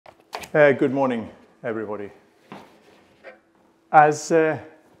Good morning, everybody. As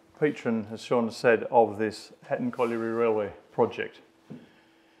patron, as Sean said, of this Hetton Colliery Railway project,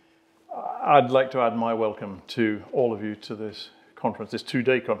 I'd like to add my welcome to all of you to this conference, this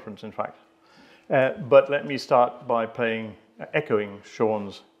two-day conference, in fact. But let me start by echoing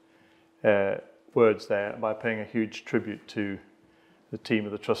Sean's words there, by paying a huge tribute to the team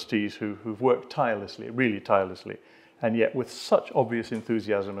of the trustees who've worked tirelessly, really tirelessly, and yet with such obvious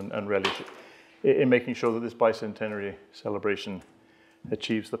enthusiasm and relish in making sure that this bicentenary celebration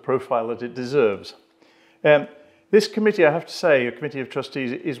achieves the profile that it deserves. This committee, I have to say, a committee of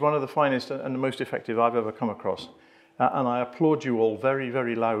trustees, is one of the finest and the most effective I've ever come across. And I applaud you all very,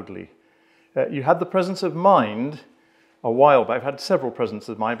 very loudly. You had the presence of mind a while back. I've had several presences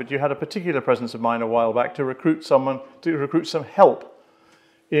of mind, but you had a particular presence of mind a while back to recruit some help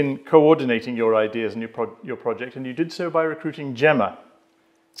in coordinating your ideas and your project, and you did so by recruiting Gemma.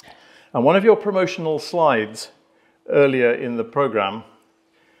 And one of your promotional slides earlier in the program, a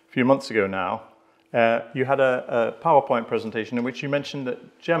few months ago now, you had a PowerPoint presentation in which you mentioned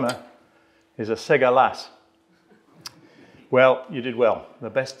that Gemma is a Sega lass. Well, you did well. The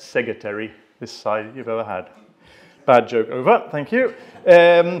best Segatary this side you've ever had. Bad joke over, thank you.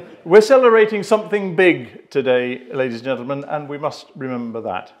 We're celebrating something big today, ladies and gentlemen, and we must remember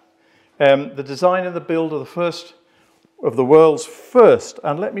that. The design and the build of the world's first,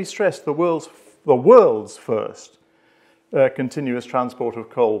 and let me stress, the world's first continuous transport of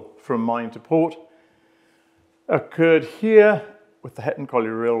coal from mine to port occurred here with the Hetton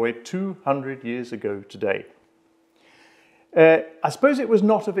Colliery Railway 200 years ago today. I suppose it was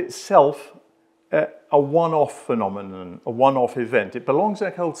not of itself a one-off phenomenon, a one-off event. It belongs to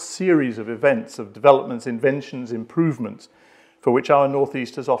a whole series of events, of developments, inventions, improvements, for which our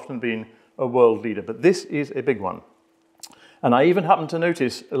Northeast has often been a world leader. But this is a big one. And I even happened to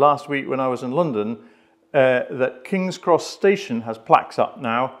notice last week when I was in London that King's Cross Station has plaques up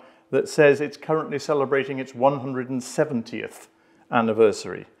now that says it's currently celebrating its 170th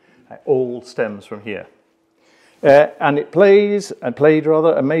anniversary. It all stems from here. And it played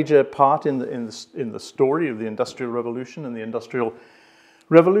a major part in the story of the Industrial Revolution, and the Industrial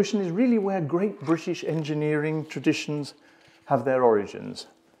Revolution is really where great British engineering traditions have their origins,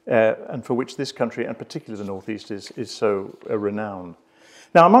 and for which this country, and particularly the Northeast, is so renowned.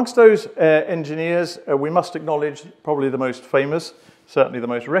 Now, amongst those engineers, we must acknowledge probably the most famous, certainly the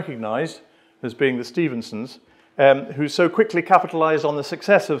most recognised, as being the Stephensons, who so quickly capitalised on the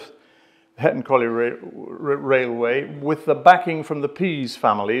success of Hetton Colliery Railway with the backing from the Pease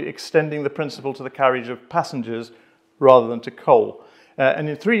family, extending the principle to the carriage of passengers rather than to coal. And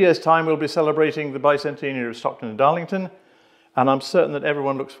in 3 years' time, we'll be celebrating the bicentenary of Stockton and Darlington, and I'm certain that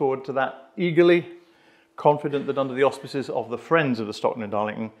everyone looks forward to that eagerly, confident that under the auspices of the Friends of the Stockton and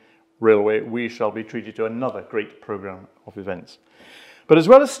Darlington Railway, we shall be treated to another great programme of events. But as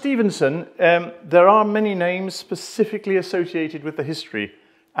well as Stephenson, there are many names specifically associated with the history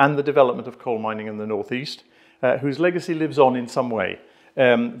and the development of coal mining in the Northeast, whose legacy lives on in some way.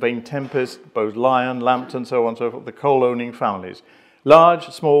 Vane Tempest, Bowes Lyon, Lambton, so on and so forth, the coal-owning families. Large,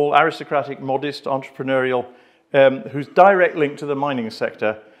 small, aristocratic, modest, entrepreneurial, whose direct link to the mining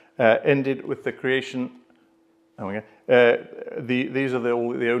sector ended with the creation, these are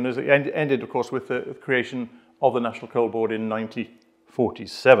all the owners, it ended, of course, with the creation of the National Coal Board in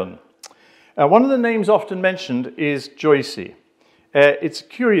 1947. One of the names often mentioned is Joicey. It's a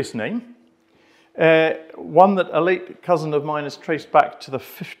curious name, one that a late cousin of mine has traced back to the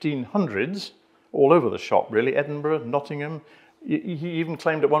 1500s, all over the shop really, Edinburgh, Nottingham. He even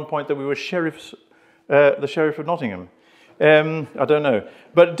claimed at one point that we were sheriffs, the Sheriff of Nottingham. I don't know,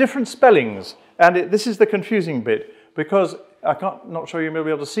 but different spellings, and this is the confusing bit, because not sure you may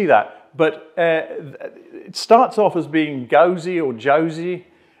be able to see that, but it starts off as being Gowsey or Jowsey,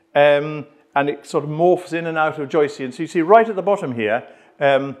 and it sort of morphs in and out of Joicey. And so you see right at the bottom here,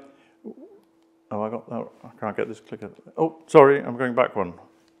 I can't get this clicker. Oh, sorry, I'm going back one.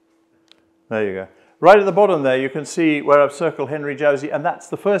 There you go. Right at the bottom there, you can see where I've circled Henry Jowsey, and that's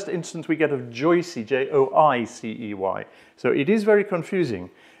the first instance we get of Joicey, Joicey. So it is very confusing.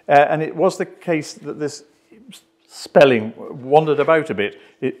 And it was the case that this spelling wandered about a bit,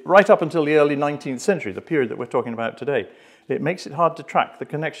 right up until the early 19th century, the period that we're talking about today. It makes it hard to track the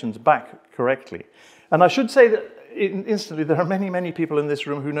connections back correctly. And I should say that instantly there are many, many people in this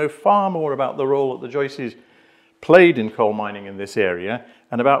room who know far more about the role that the Joiceys played in coal mining in this area,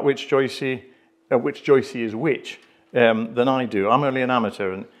 and about which Joicey is which, than I do. I'm only an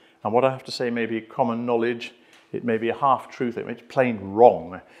amateur, and what I have to say may be common knowledge, it may be a half-truth, it may be plain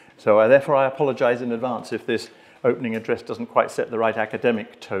wrong. So therefore I apologise in advance if this opening address doesn't quite set the right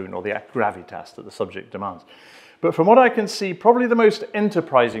academic tone or the gravitas that the subject demands. But from what I can see, probably the most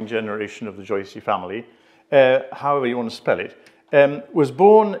enterprising generation of the Joicey family, however you want to spell it, was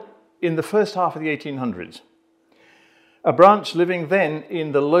born in the first half of the 1800s. A branch living then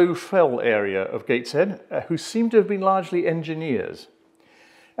in the Low Fell area of Gateshead, who seemed to have been largely engineers.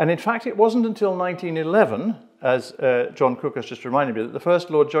 And in fact, it wasn't until 1911, as John Cook has just reminded me, that the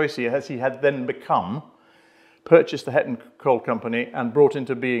first Lord Joicey, as he had then become, purchased the Hetton Coal Company and brought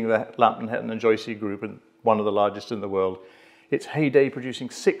into being the Lambton, Hetton and Joicey Group, and one of the largest in the world. Its heyday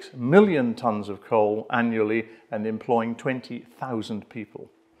producing 6 million tonnes of coal annually and employing 20,000 people.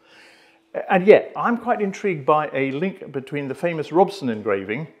 And yet, I'm quite intrigued by a link between the famous Robson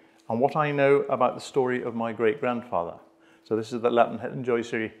engraving and what I know about the story of my great-grandfather. So this is the Lambton, Hetton,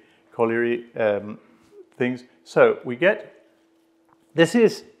 Joicey colliery things. So we get, this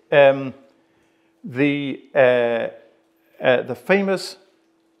is the famous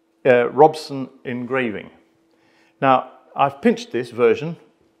Robson engraving. Now, I've pinched this version,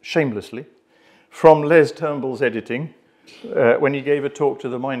 shamelessly, from Les Turnbull's editing, when he gave a talk to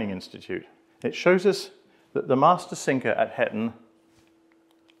the Mining Institute. It shows us that the master sinker at Hetton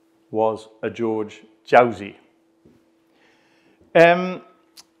was a George Joicey.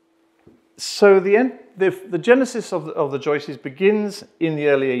 So the genesis of the Joiceys begins in the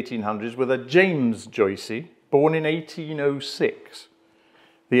early 1800s with a James Joicey, born in 1806,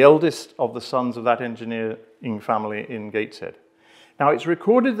 the eldest of the sons of that engineering family in Gateshead. Now, it's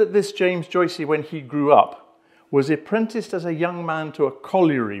recorded that this James Joicey, when he grew up, was apprenticed as a young man to a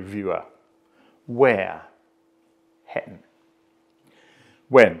colliery viewer. Where? Hetton.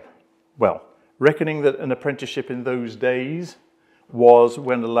 When? Well, reckoning that an apprenticeship in those days was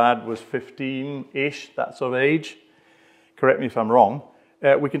when the lad was 15-ish, that sort of age. Correct me if I'm wrong.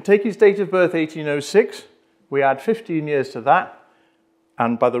 We can take his date of birth, 1806. We add 15 years to that,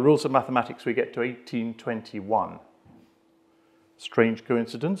 and by the rules of mathematics, we get to 1821. Strange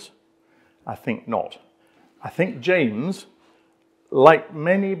coincidence? I think not. I think James, like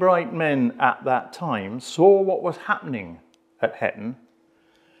many bright men at that time, saw what was happening at Hetton.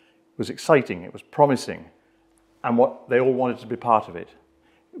 It was exciting, it was promising, and what they all wanted to be part of it.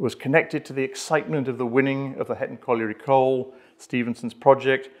 It was connected to the excitement of the winning of the Hetton Colliery Coal, Stevenson's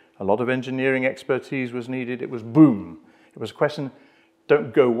project. A lot of engineering expertise was needed. It was boom. It was a question,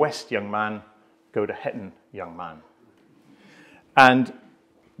 don't go west, young man, go to Hetton, young man. And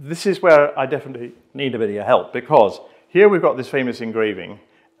this is where I definitely need a bit of your help, because here we've got this famous engraving,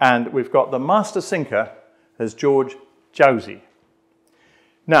 and we've got the master sinker as George Joicey.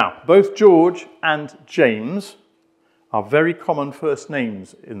 Now, both George and James are very common first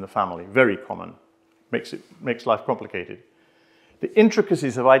names in the family, very common. Makes life complicated. The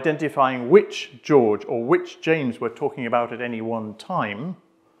intricacies of identifying which George or which James we're talking about at any one time,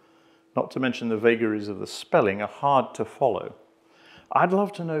 not to mention the vagaries of the spelling, are hard to follow. I'd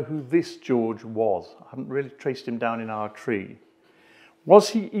love to know who this George was. I haven't really traced him down in our tree. Was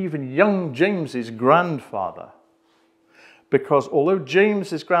he even young James's grandfather? Because although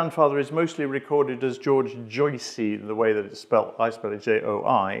James's grandfather is mostly recorded as George Joicey, the way that it's spelled, I spell it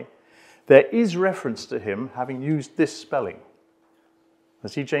J-O-I, there is reference to him having used this spelling.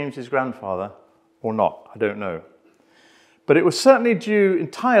 Was he James's grandfather or not? I don't know. But it was certainly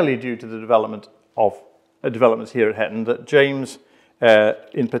entirely due to the developments here at Hetton that James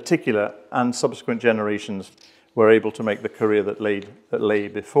in particular, and subsequent generations were able to make the career that lay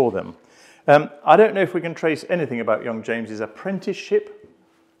before them. I don't know if we can trace anything about young James's apprenticeship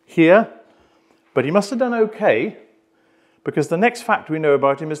here, but he must have done okay, because the next fact we know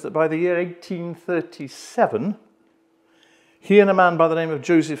about him is that by the year 1837, he and a man by the name of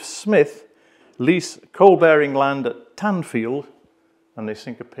Joseph Smith lease coal-bearing land at Tanfield, and they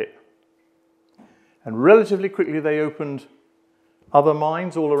sink a pit. And relatively quickly they opened other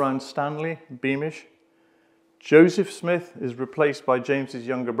mines all around Stanley, Beamish. Joseph Smith is replaced by James's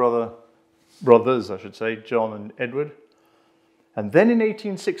younger brothers, I should say, John and Edward. And then in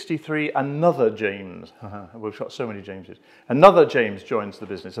 1863, another James, we've got so many Jameses, another James joins the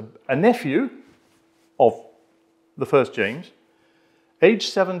business, a nephew of the first James, age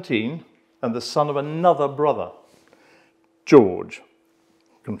 17, and the son of another brother, George.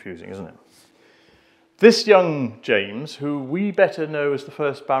 Confusing, isn't it? This young James, who we better know as the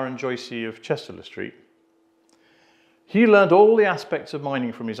first Baron Joicey of Chesterler Street, he learned all the aspects of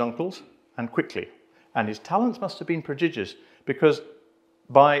mining from his uncles, and quickly. And his talents must have been prodigious, because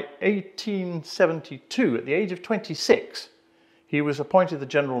by 1872, at the age of 26, he was appointed the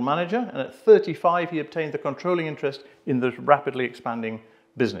general manager, and at 35, he obtained the controlling interest in the rapidly expanding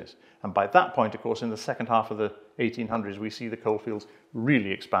business. And by that point, of course, in the second half of the 1800s, we see the coalfields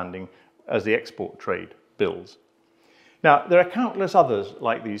really expanding as the export trade builds. Now, there are countless others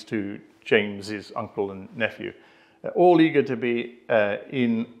like these two, James's uncle and nephew, all eager to be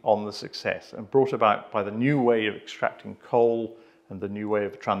in on the success and brought about by the new way of extracting coal and the new way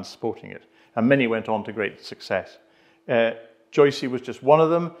of transporting it. And many went on to great success. Joicey was just one of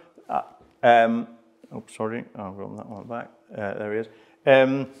them. Oh, sorry, I'll roll that one back. There he is.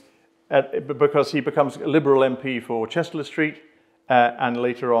 Because he becomes a Liberal MP for Chester Street and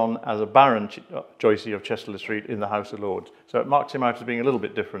later on as a Baron Joicey of Chester Street in the House of Lords. So it marks him out as being a little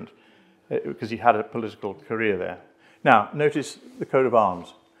bit different because he had a political career there. Now, notice the coat of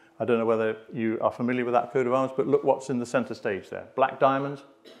arms. I don't know whether you are familiar with that coat of arms, but look what's in the centre stage there. Black diamonds,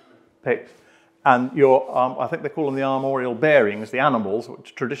 picked, and your, I think they call them the armorial bearings, the animals,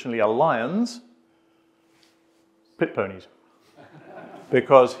 which traditionally are lions, pit ponies.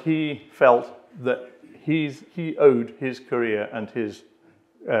 Because he felt that he owed his career and his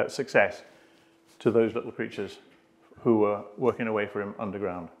success to those little creatures who were working away for him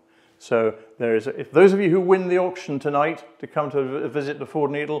underground. So there is, if those of you who win the auction tonight to come to visit the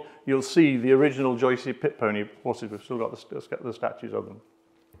Ford Needle, you'll see the original Joicey pit pony horses. We've still got the statues of them.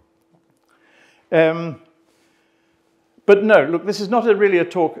 But no, look, this is not really a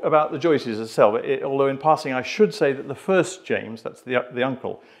talk about the Joiceys itself, although in passing I should say that the first James, that's the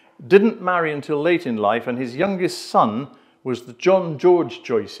uncle, didn't marry until late in life, and his youngest son was the John George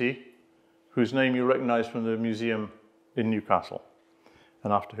Joicey, whose name you recognise from the museum in Newcastle,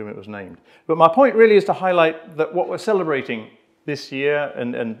 and after whom it was named. But my point really is to highlight that what we're celebrating this year,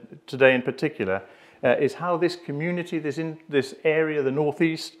 and today in particular, is how this community, this area, the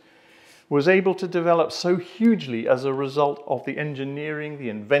Northeast, was able to develop so hugely as a result of the engineering, the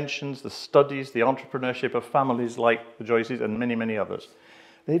inventions, the studies, the entrepreneurship of families like the Joiceys and many, many others.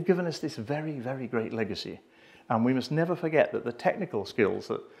 They've given us this very, very great legacy. And we must never forget that the technical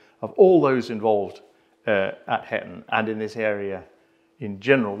skills of all those involved at Hetton and in this area in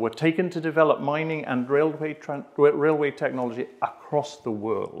general were taken to develop mining and railway technology across the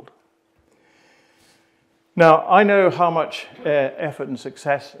world. Now, I know how much effort and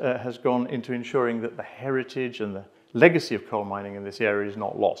success has gone into ensuring that the heritage and the legacy of coal mining in this area is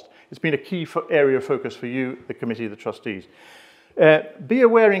not lost. It's been a key area of focus for you, the Committee of the Trustees. Be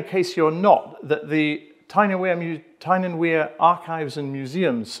aware, in case you're not, that the Tyne and Wear Archives and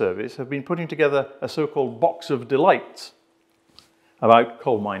Museums Service have been putting together a so-called box of delights about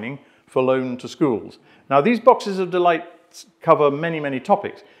coal mining for loan to schools. Now, these boxes of delights cover many, many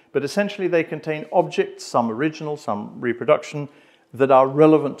topics, but essentially they contain objects, some original, some reproduction, that are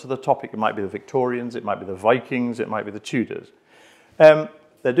relevant to the topic. It might be the Victorians, it might be the Vikings, it might be the Tudors. They're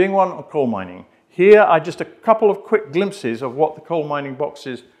doing one on coal mining. Here are just a couple of quick glimpses of what the coal mining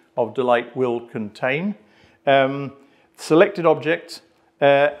boxes of delight will contain. Selected objects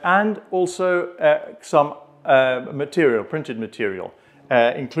and also some material, printed material,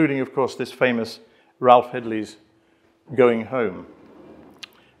 including, of course, this famous Ralph Hedley's Going Home.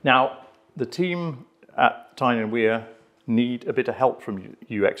 Now, the team at Tyne and Wear need a bit of help from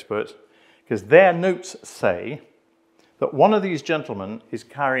you experts, because their notes say that one of these gentlemen is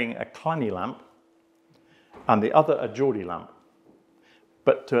carrying a Clanny lamp and the other a Geordie lamp.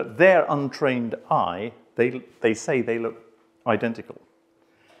 But to their untrained eye, they say they look identical.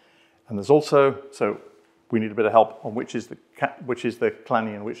 And there's also, so we need a bit of help on which is the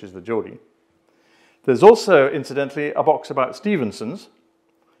Clanny and which is the Geordie. There's also, incidentally, a box about Stevenson's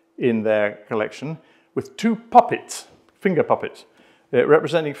in their collection with two puppets, finger puppets,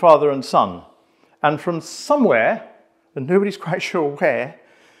 representing father and son. And from somewhere, and nobody's quite sure where,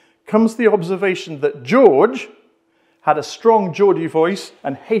 comes the observation that George had a strong Geordie voice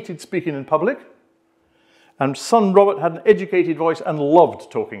and hated speaking in public, and son Robert had an educated voice and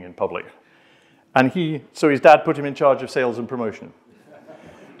loved talking in public. And so his dad put him in charge of sales and promotion.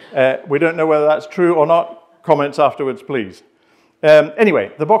 We don't know whether that's true or not. Comments afterwards, please.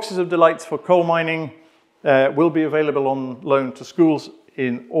 Anyway, the boxes of delights for coal mining will be available on loan to schools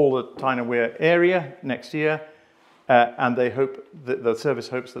in all the Tyne and Wear area next year, and they hope that the service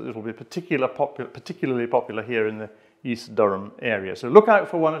hopes that it will be particularly popular here in the East Durham area. So look out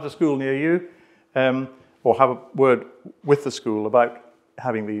for one at a school near you, or have a word with the school about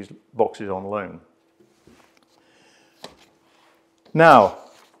having these boxes on loan. Now,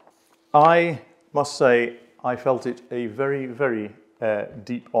 I must say I felt it a very, very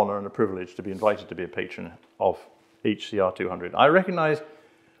deep honour and a privilege to be invited to be a patron of HCR200. I recognise,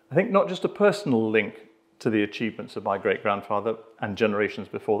 I think, not just a personal link to the achievements of my great-grandfather and generations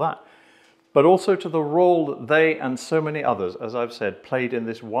before that, but also to the role that they and so many others, as I've said, played in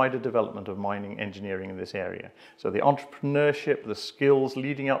this wider development of mining engineering in this area. So the entrepreneurship, the skills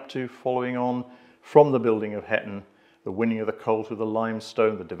leading up to, following on from the building of Hetton, the winning of the coal through the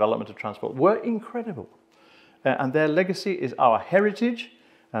limestone, the development of transport, were incredible. And their legacy is our heritage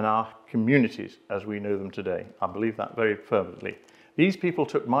and our communities as we know them today. I believe that very fervently. These people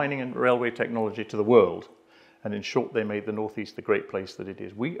took mining and railway technology to the world, and in short, they made the Northeast the great place that it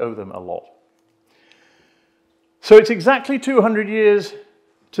is. We owe them a lot. So it's exactly 200 years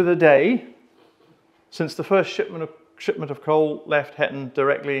to the day since the first shipment of coal left Hetton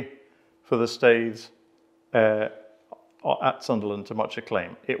directly for the Staithes at Sunderland to much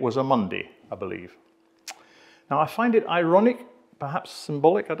acclaim. It was a Monday, I believe. Now, I find it ironic, perhaps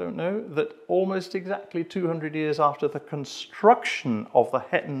symbolic, I don't know, that almost exactly 200 years after the construction of the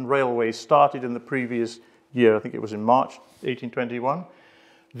Hetton Railway started in the previous year, I think it was in March 1821,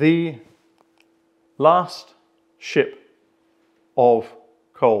 the last ship of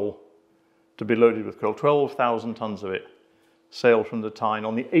coal to be loaded with coal, 12,000 tons of it, sailed from the Tyne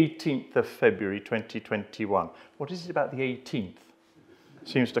on the 18th of February 2021. What is it about the 18th?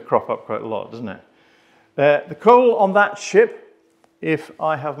 Seems to crop up quite a lot, doesn't it? The coal on that ship, if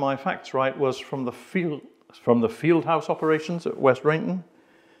I have my facts right, was from the field house operations at West Rainton,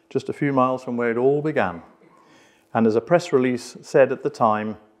 just a few miles from where it all began. And as a press release said at the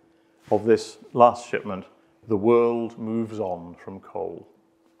time of this last shipment, the world moves on from coal.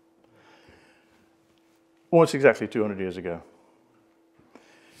 Almost exactly 200 years ago.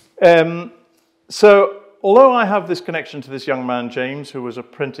 So, although I have this connection to this young man, James, who was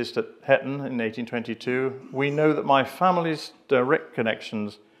apprenticed at Hetton in 1822, we know that my family's direct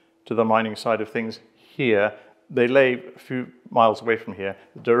connections to the mining side of things here, they lay a few miles away from here.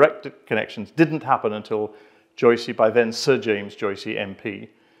 The direct connections didn't happen until Joicey, by then Sir James Joicey MP,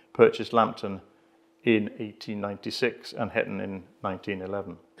 purchased Lambton in 1896 and Hetton in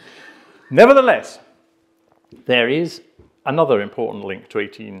 1911. Nevertheless, there is another important link to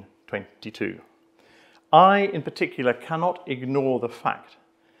 1822. I, in particular, cannot ignore the fact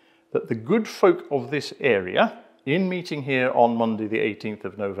that the good folk of this area, in meeting here on Monday the 18th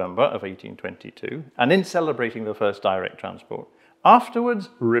of November of 1822, and in celebrating the first direct transport, afterwards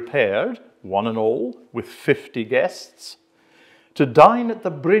repaired, one and all, with 50 guests, to dine at the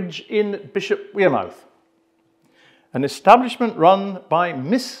Bridge Inn, Bishop Wearmouth, an establishment run by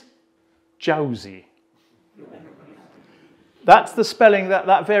Miss Joicey. That's the spelling,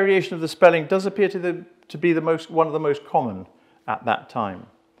 that variation of the spelling does appear to be one of the most common at that time.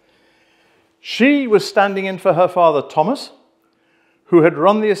 She was standing in for her father Thomas, who had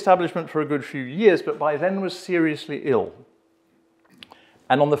run the establishment for a good few years, but by then was seriously ill.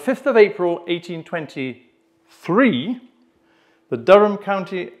 And on the 5th of April, 1823, the Durham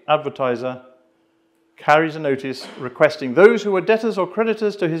County Advertiser carries a notice requesting those who were debtors or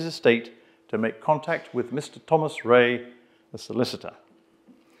creditors to his estate to make contact with Mr. Thomas Ray, the solicitor.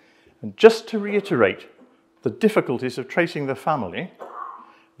 And just to reiterate the difficulties of tracing the family,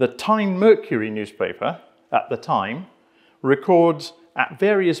 the Tyne Mercury newspaper at the time records at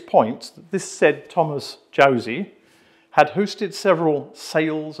various points that this said Thomas Joicey had hosted several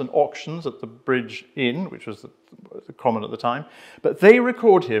sales and auctions at the Bridge Inn, which was the common at the time, but they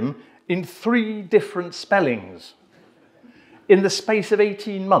record him in 3 different spellings in the space of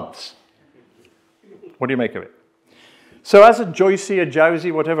 18 months. What do you make of it? So as a Joicey, a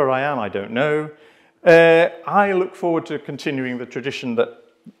Joicey, whatever I am, I don't know, I look forward to continuing the tradition that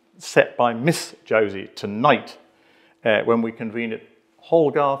set by Miss Joicey tonight when we convene at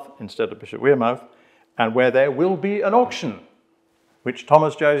Holgarth instead of Bishop Wearmouth, and where there will be an auction, of which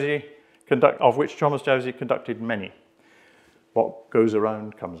Thomas Joicey conducted many. What goes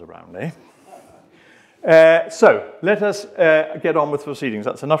around comes around, eh? So let us get on with proceedings.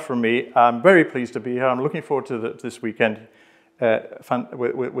 That's enough from me. I'm very pleased to be here. I'm looking forward to this weekend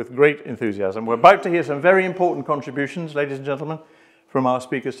with great enthusiasm. We're about to hear some very important contributions, ladies and gentlemen, from our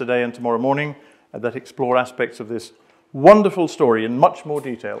speakers today and tomorrow morning that explore aspects of this wonderful story in much more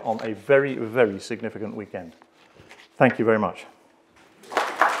detail on a very, very significant weekend. Thank you very much.